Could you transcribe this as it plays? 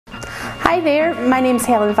Hi there, my name's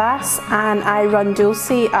Helen Vass and I run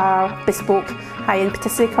Dulce, a bespoke high-end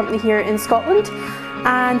patisserie company here in Scotland.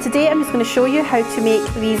 And today I'm just going to show you how to make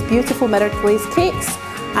these beautiful mirrored glaze cakes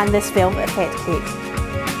and this velvet effect cake.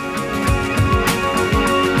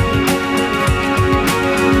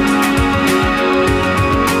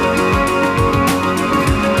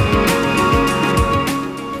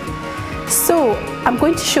 So I'm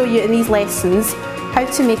going to show you in these lessons how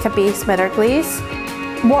to make a base mirror glaze,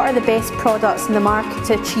 what are the best products in the market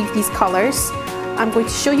to achieve these colours. I'm going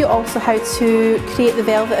to show you also how to create the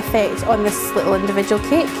velvet effect on this little individual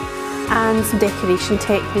cake and some decoration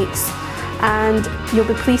techniques. And you'll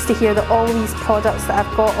be pleased to hear that all these products that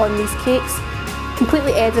I've got on these cakes,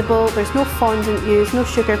 completely edible, there's no fondant used, no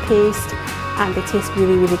sugar paste, and they taste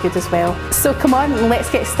really, really good as well. So come on,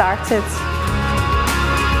 let's get started.